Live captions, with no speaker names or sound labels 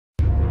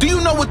Do you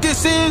know what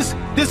this is?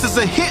 This is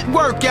a HIIT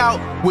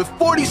workout with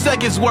 40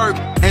 seconds work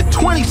and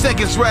 20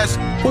 seconds rest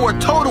for a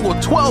total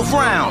of 12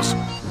 rounds.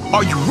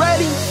 Are you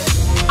ready?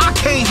 I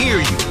can't hear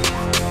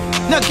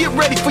you. Now get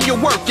ready for your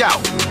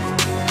workout.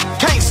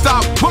 Can't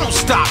stop, won't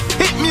stop.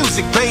 HIIT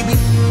music, baby.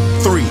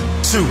 3,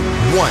 2,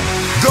 1,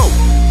 go,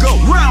 go.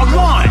 Round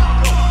one.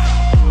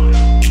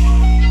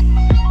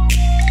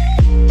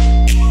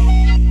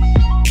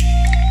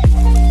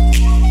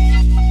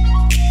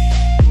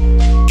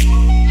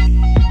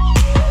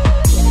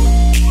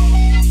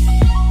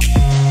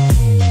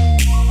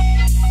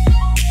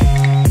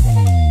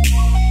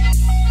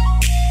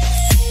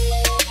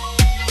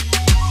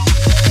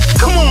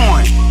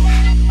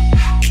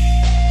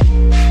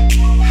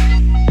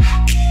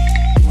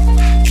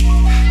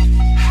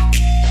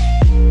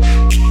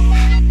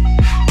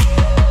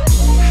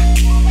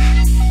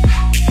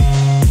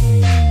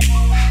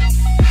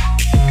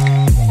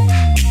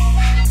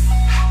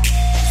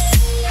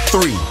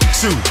 Three,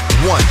 two,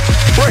 one,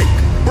 break,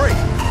 break,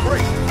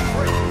 break,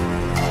 break.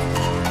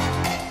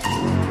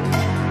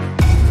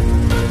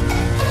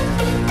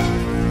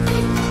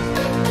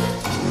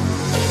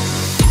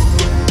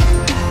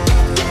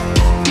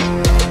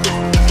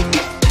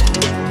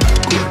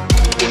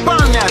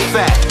 Burn that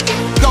fat.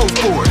 Go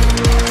for it.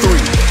 3,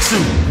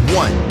 2,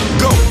 1,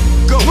 go,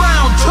 go.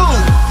 Round two.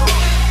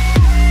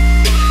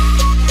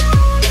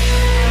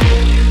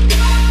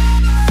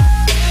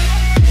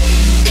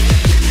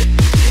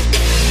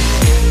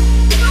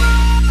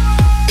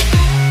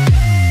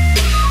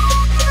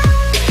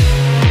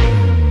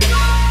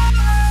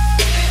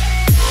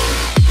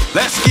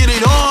 Let's get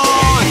it on!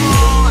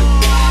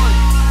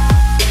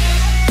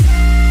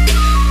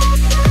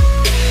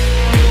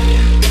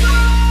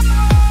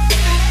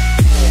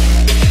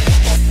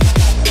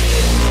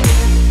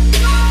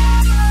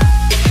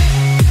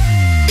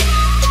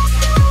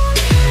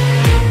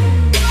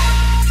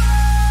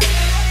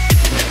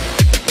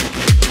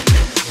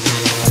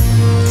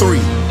 3,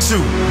 2,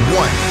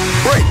 1,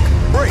 break,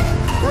 break,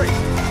 break,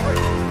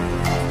 break.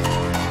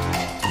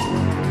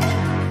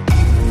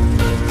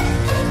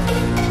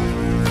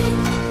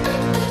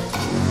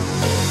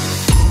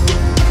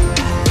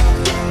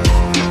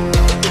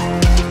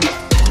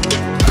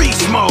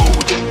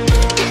 Mode.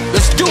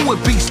 Let's do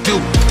what beasts do.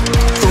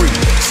 3,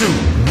 2,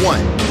 1,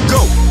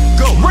 go,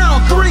 go.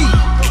 Round three.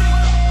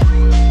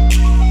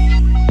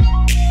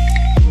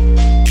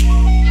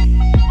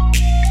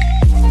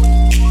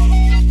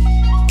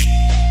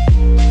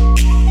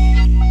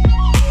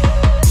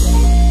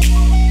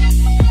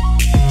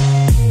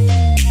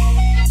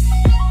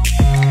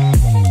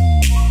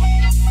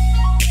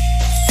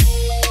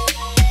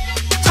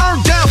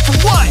 Turn down for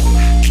what?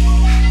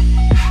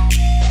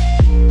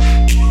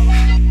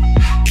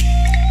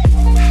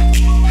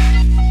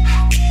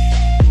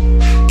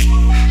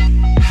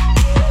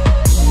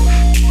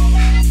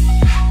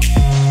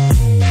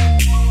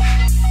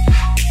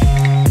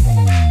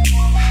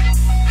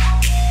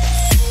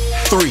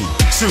 Three,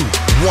 two,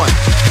 one,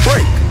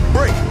 break,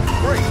 break,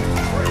 break,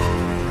 break.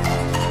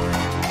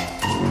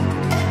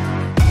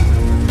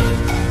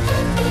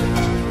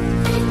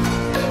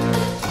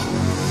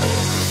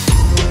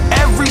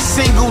 Every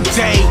single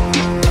day,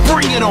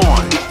 bring it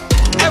on.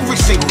 Every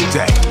single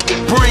day,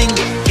 bring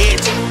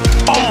it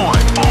on.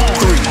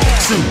 3,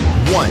 2,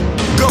 1,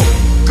 go,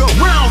 go.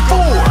 Round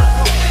four.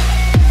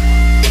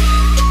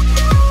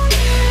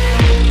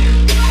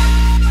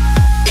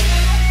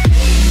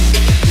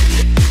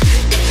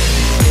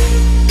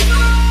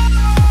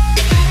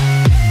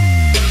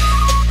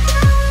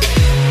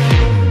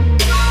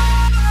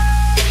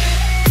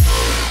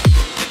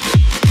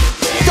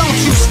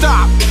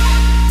 Stop.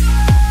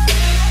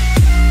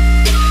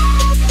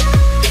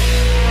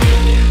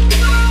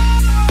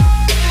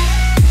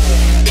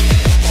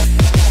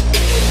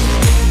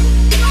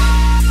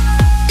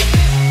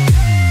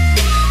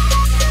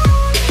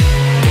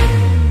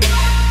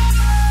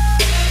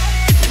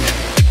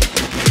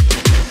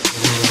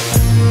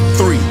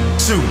 Three,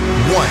 two,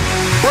 one,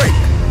 break,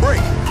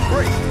 break,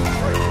 break,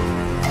 break.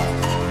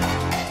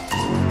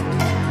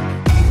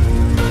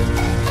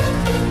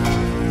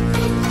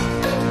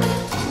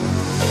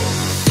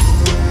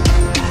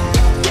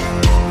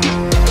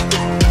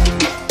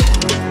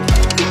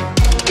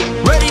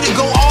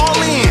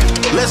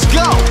 Let's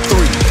go.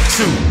 3,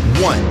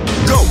 2, 1,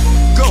 go,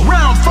 go.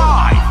 Round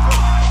five.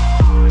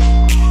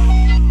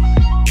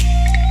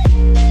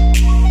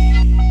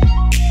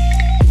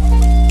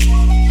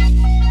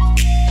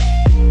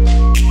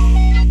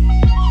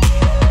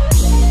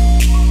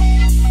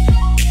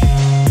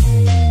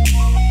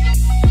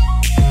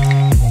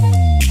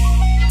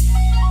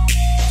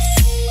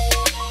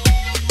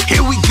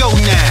 Here we go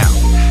now.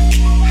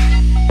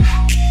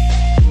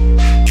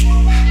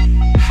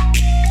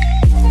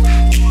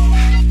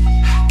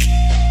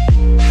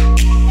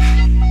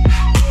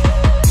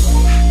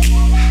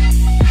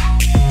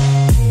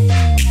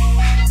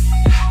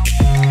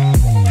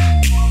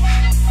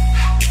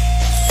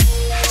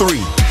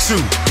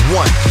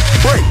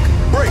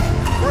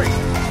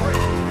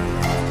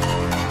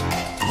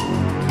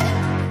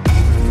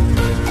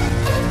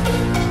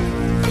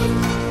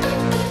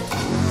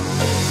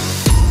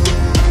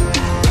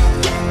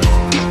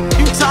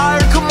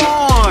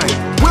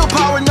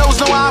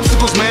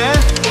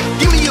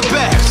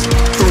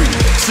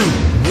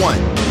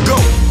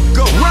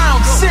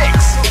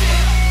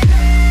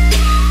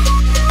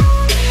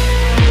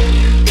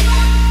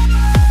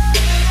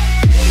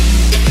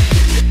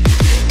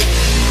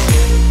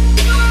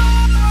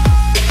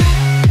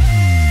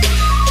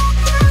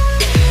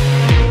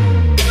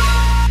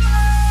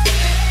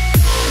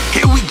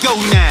 go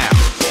now.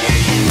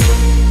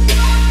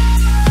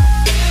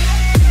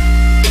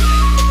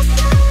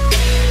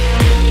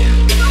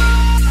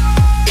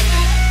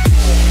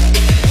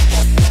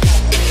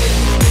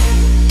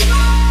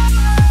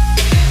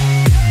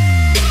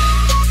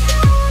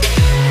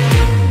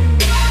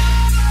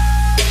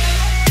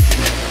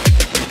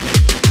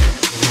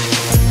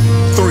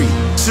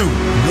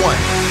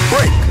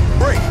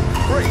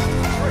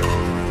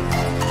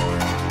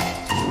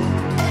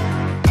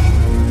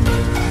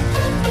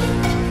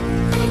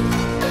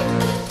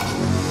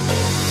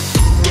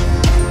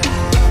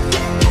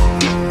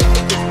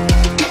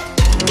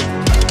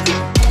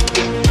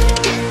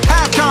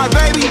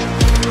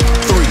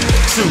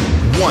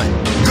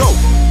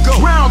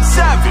 Round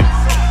 7.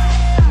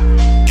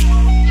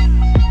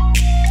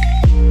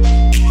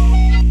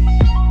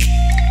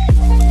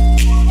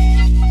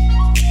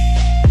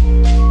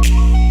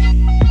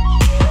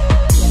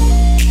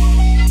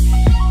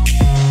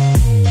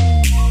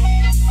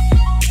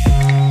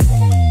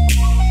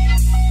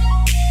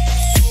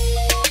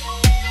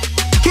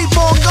 Keep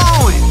on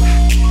going.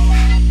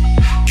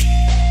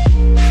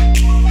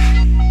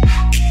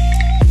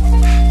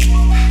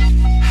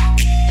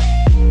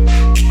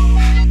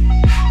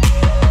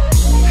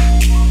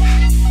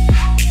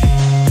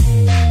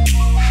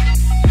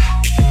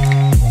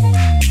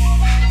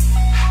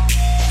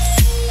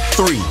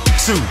 Three,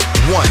 two,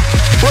 one,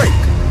 break,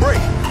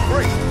 break,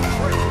 break,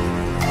 break.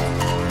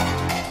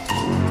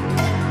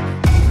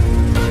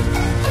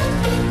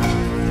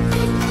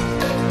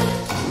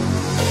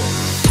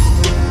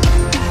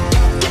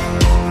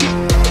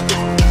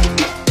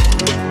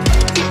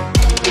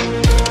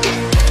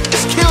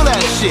 Let's kill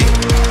that shit.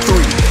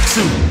 3,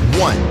 2,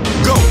 1,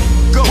 go,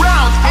 go.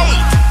 Round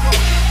 8.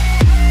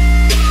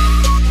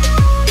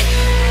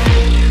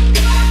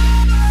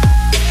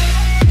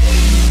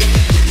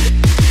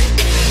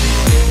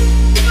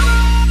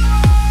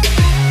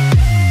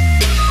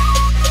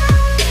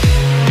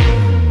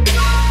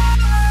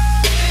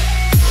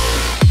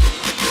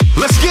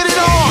 Let's get it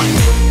on!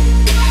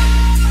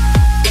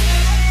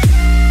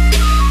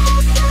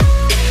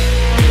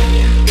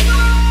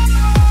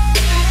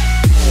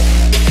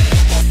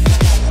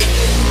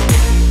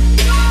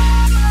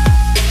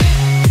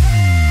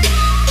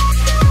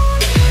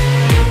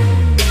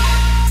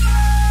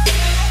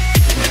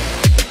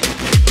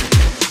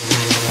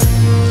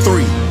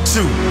 Three,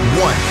 two,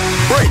 one,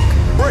 break,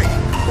 break,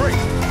 break,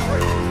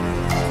 break.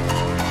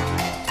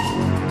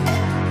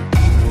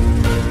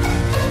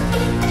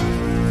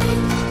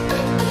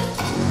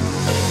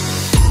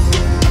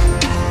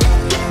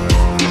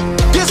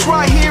 This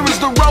right here is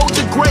the road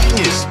to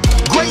greatness.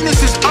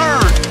 Greatness is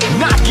earned,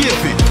 not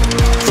given.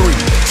 3,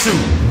 2,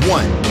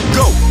 1,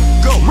 go,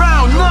 go.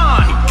 Round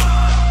 9.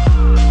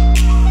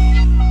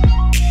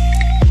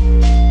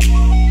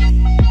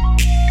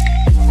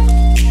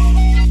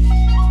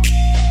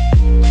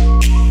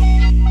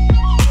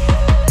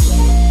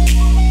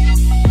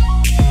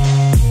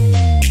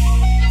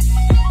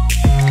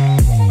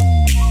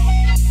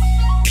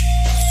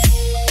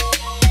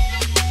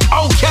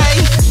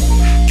 Okay.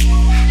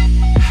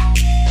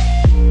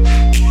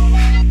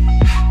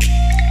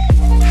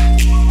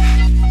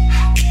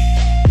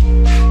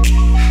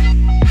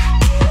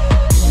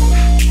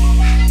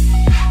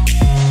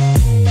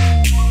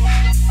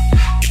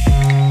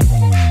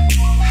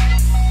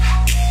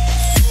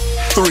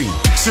 Three,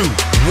 two,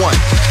 one,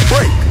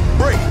 break,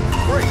 break,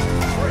 break,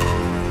 break.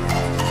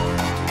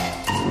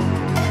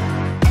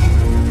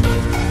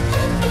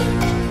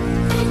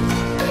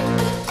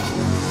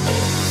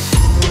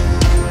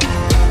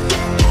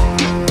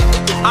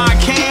 I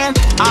can,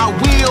 I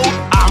will,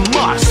 I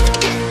must.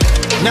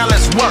 Now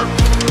let's work.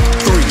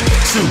 3,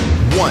 2,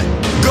 1,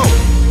 go,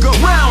 go.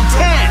 Round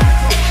 10.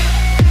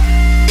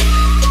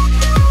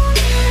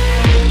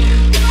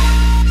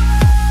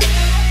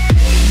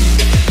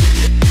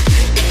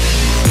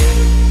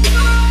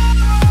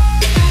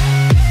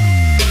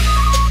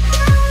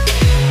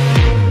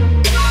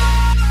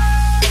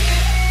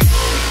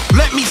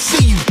 Let me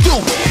see you do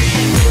it.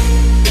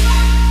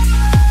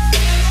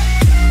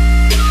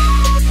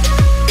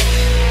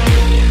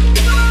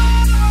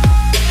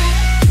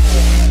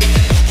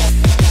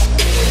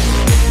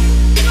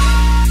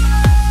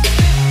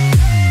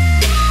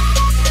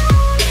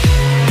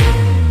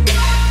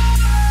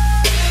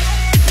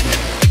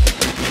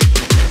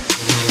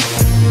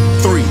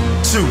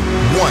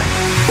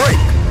 Break,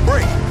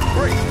 break,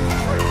 break,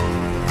 break.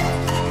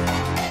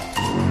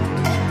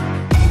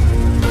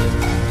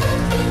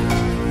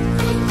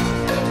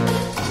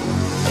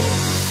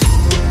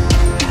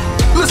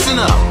 Listen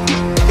up.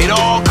 It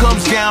all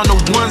comes down to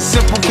one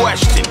simple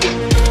question.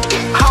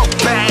 How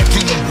bad do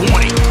you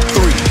want it?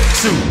 3,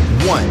 2,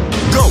 1,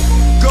 go,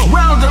 go.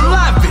 Round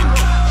 11.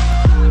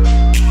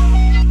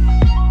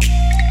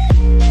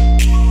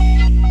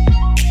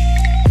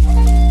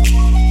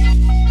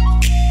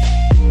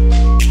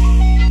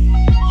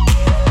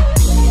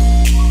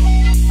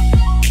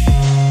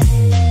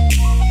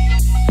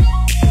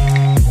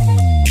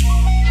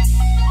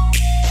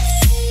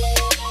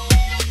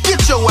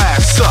 Get your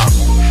ass up.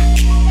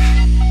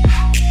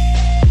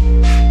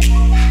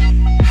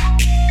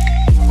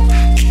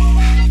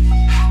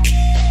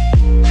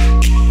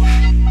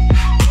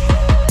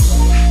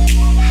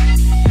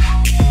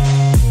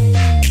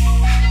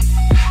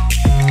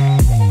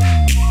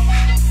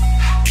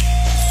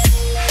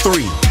 3, 2,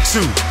 1,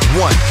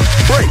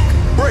 break,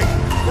 break,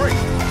 break,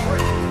 break.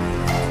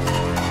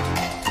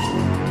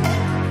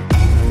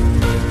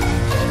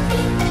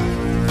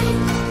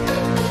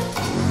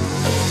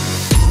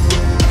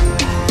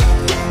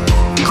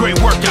 Great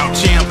workout,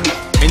 champ.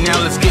 And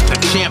now let's get the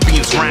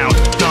champions round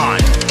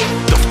done.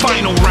 The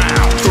final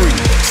round. 3,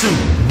 2,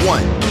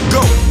 1,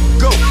 go,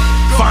 go.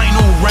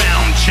 Final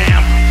round,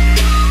 champ.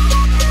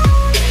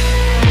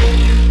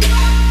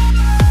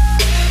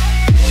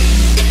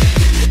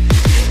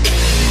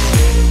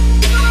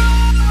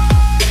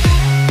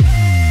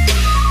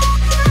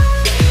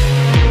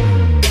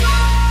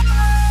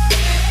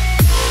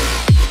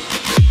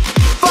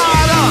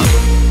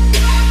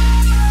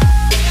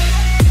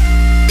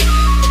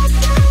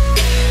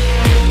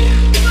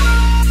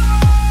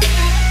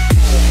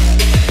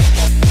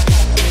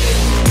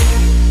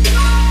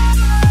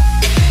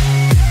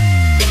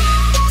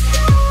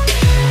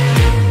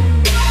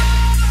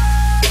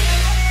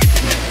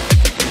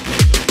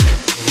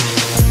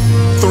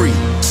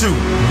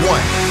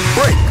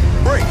 Break,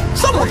 break.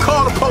 Someone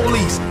call the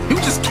police. You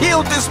just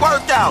killed this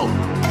workout.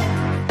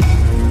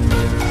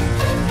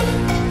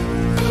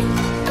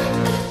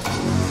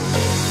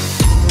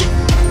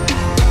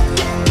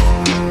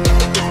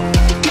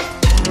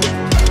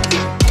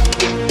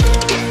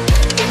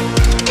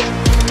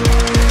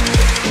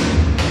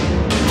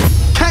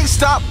 Can't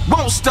stop,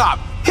 won't stop.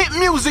 Hit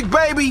music,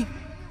 baby.